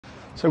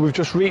So we've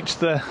just reached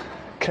the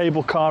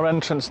cable car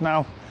entrance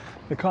now.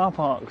 The car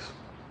park's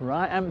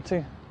right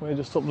empty. We're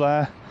just up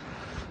there.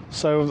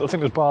 So I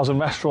think there's bars and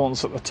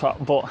restaurants at the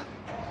top, but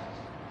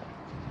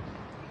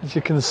as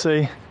you can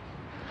see,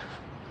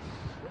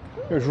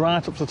 it goes right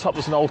up to the top.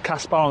 There's an old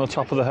Kasbah on the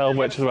top of the hill,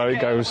 which is where it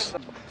goes.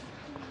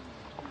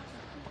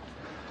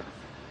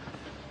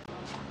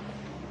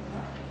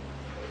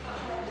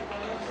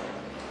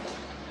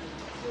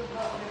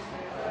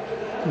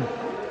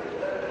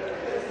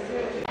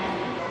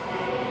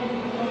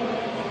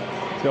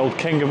 The old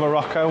King of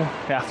Morocco. You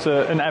have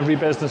to, in every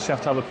business, you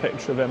have to have a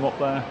picture of him up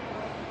there.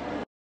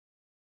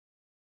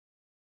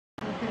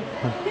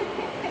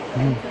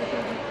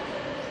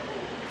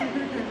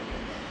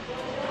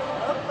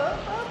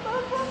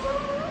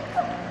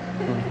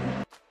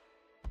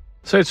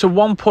 So it's a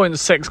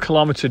 1.6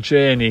 kilometre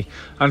journey,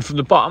 and from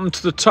the bottom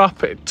to the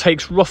top it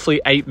takes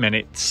roughly 8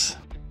 minutes.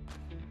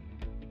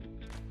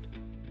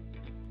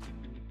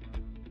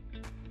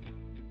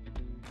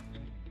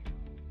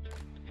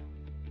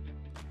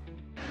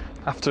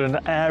 After an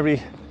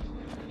airy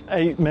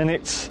 8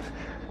 minutes,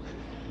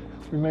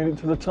 we made it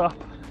to the top.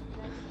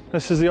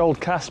 This is the old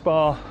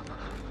Kasbah.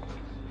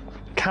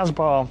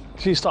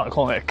 She started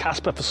calling it a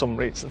Kasbah for some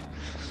reason.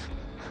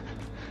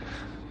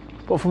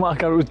 But from what I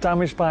gather, it was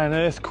damaged by an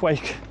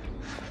earthquake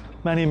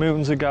many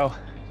moons ago.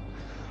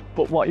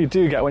 But what you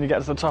do get when you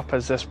get to the top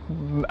is this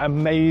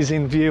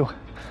amazing view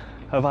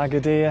of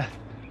Agadir.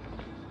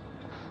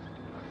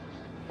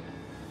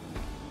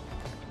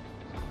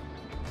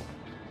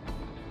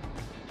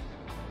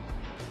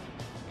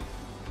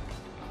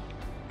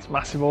 It's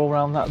massive all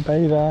around that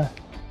bay there.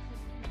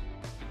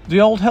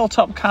 The old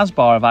hilltop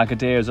Kasbah of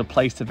Agadir is a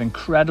place of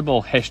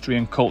incredible history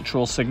and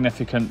cultural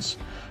significance.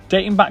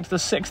 Dating back to the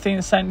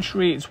 16th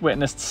century, it's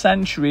witnessed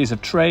centuries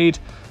of trade,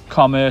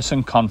 commerce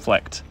and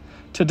conflict.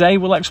 Today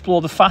we'll explore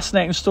the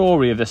fascinating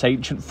story of this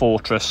ancient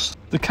fortress.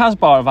 The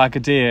Kasbah of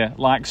Agadir,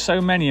 like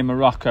so many in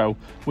Morocco,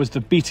 was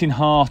the beating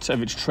heart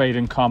of its trade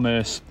and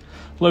commerce.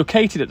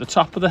 Located at the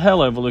top of the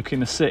hill overlooking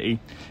the city,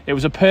 it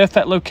was a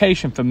perfect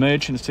location for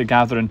merchants to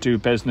gather and do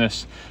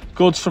business.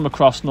 Goods from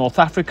across North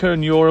Africa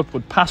and Europe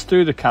would pass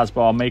through the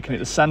Kasbah, making it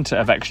the centre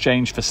of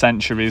exchange for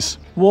centuries.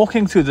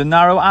 Walking through the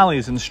narrow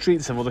alleys and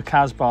streets of other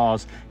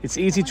Kasbahs, it's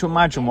easy to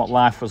imagine what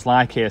life was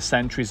like here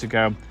centuries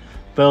ago.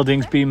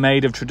 Buildings being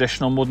made of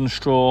traditional mud and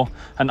straw,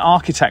 and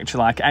architecture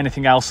like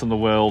anything else in the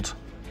world.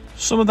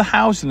 Some of the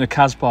houses in the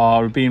Kasbah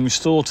are being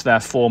restored to their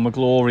former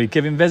glory,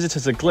 giving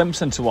visitors a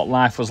glimpse into what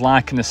life was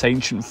like in this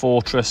ancient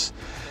fortress.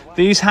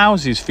 These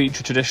houses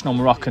feature traditional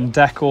Moroccan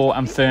decor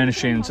and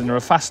furnishings and are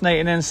a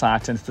fascinating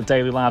insight into the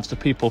daily lives of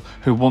the people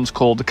who once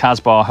called the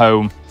Kasbah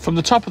home. From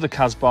the top of the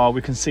Kasbah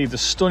we can see the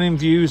stunning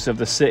views of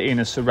the city and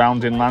the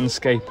surrounding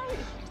landscape.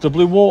 The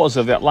blue waters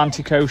of the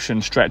Atlantic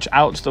Ocean stretch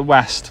out to the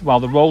west, while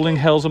the rolling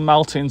hills and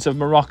mountains of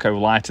Morocco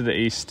lie to the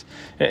east.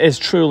 It is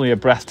truly a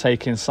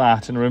breathtaking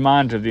sight and a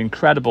reminder of the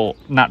incredible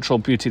natural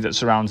beauty that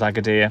surrounds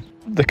Agadir.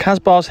 The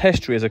Kasbah's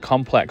history is a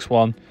complex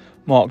one,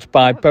 marked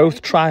by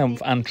both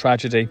triumph and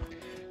tragedy.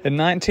 In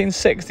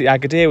 1960,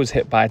 Agadir was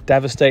hit by a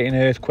devastating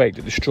earthquake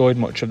that destroyed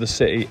much of the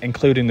city,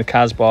 including the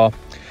Kasbah.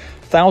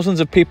 Thousands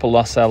of people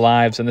lost their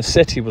lives and the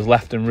city was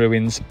left in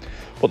ruins.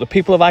 But the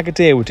people of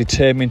Agadir were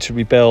determined to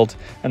rebuild,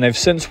 and they've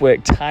since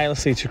worked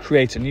tirelessly to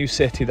create a new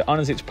city that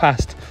honours its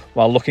past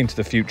while looking to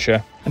the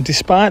future. And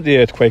despite the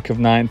earthquake of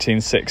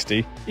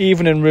 1960,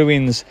 even in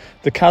ruins,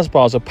 the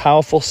Kasbah is a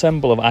powerful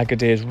symbol of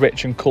Agadir's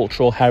rich and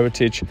cultural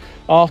heritage.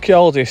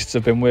 Archaeologists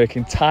have been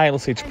working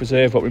tirelessly to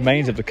preserve what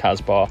remains of the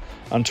Kasbah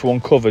and to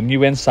uncover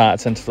new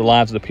insights into the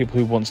lives of the people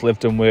who once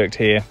lived and worked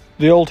here.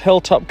 The old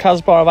hilltop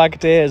Kasbah of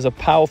Agadir is a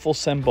powerful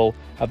symbol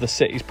of the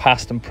city's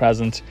past and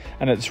present,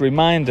 and it's a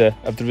reminder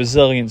of the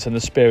resilience and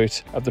the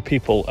spirit of the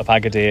people of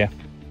Agadir.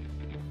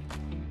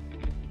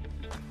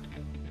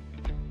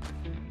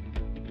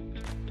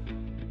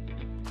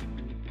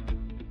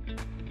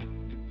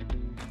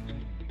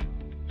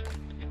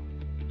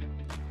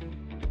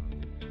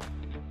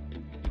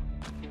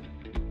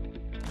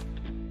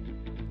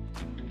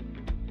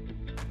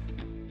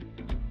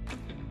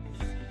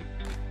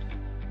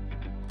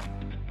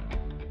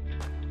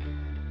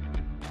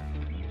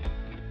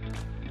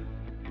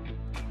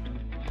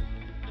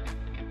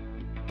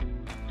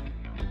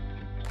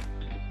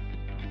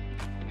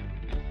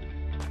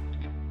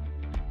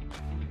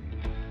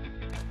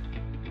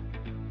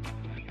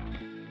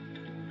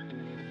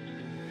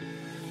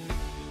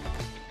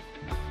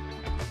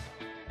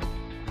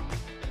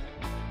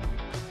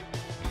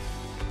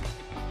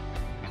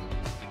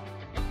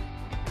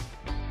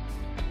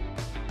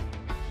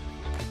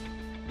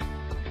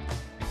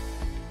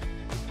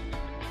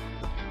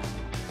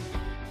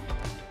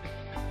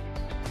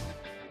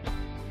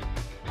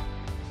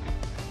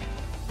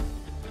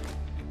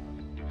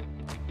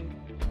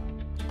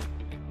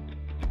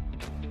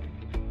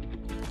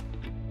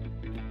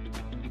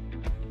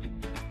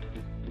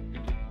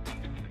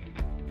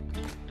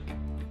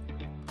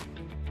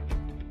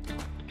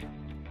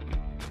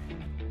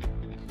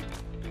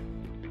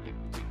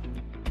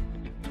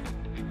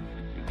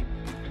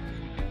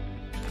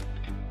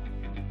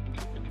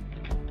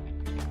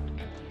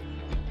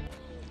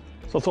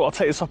 So I thought I'd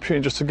take this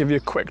opportunity just to give you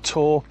a quick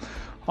tour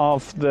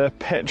of the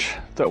pitch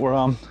that we're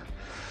on.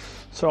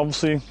 So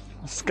obviously,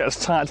 let's get as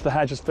tight to the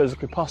hedge as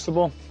physically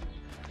possible.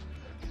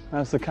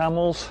 There's the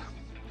camels.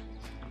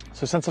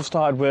 So since I've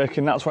started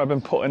working, that's where I've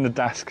been putting the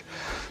desk.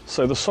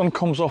 So the sun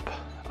comes up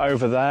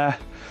over there,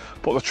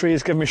 but the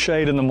trees give me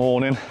shade in the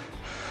morning.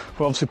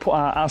 We obviously put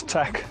our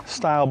Aztec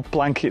style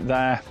blanket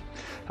there.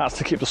 That's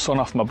to keep the sun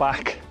off my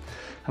back.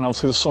 And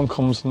obviously the sun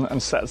comes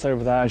and sets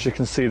over there, as you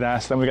can see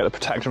there. So then we get the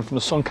protection from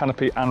the sun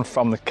canopy and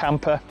from the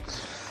camper.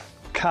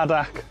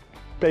 Kadak,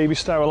 baby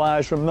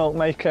steriliser and milk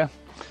maker.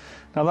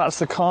 Now that's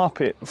the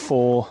carpet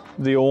for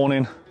the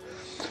awning.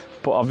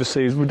 But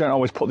obviously we don't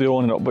always put the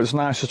awning up, but it's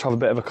nice just to have a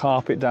bit of a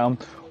carpet down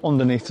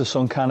underneath the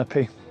sun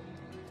canopy.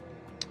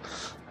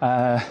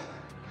 There's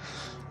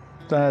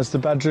the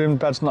bedroom.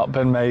 Bed's not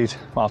been made.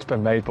 Well, it's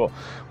been made, but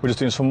we're just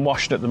doing some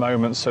washing at the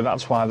moment, so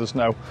that's why there's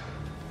no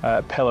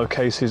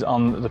pillowcases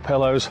on the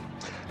pillows.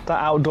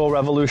 That outdoor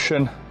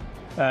revolution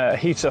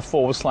heater /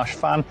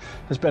 fan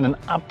has been an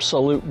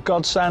absolute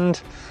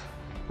godsend.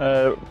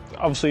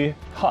 Obviously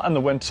hot in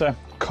the winter,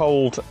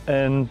 cold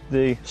in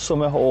the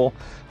summer, or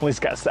at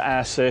least gets the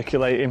air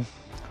circulating.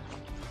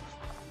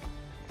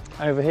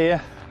 Over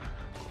here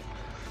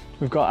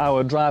we've got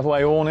our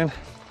driveway awning.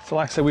 So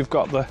like I said, we've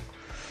got the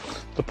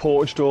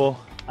porch door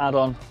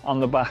add-on on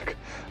the back.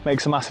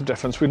 Makes a massive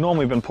difference. We've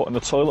normally been putting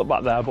the toilet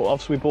back there, but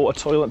obviously we bought a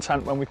toilet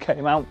tent when we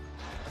came out.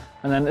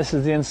 And then this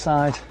is the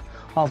inside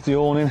of the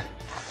awning.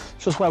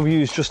 It's just where we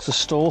use just to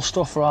store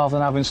stuff rather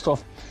than having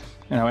stuff,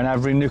 you know, in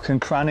every nook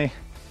and cranny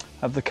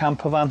of the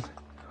camper van.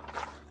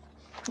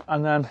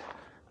 And then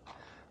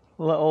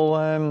little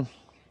and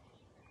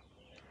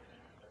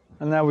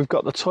now we've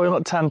got the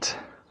toilet tent.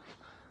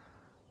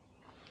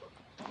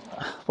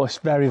 Well, it's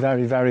very,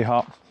 very, very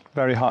hot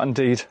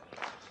indeed.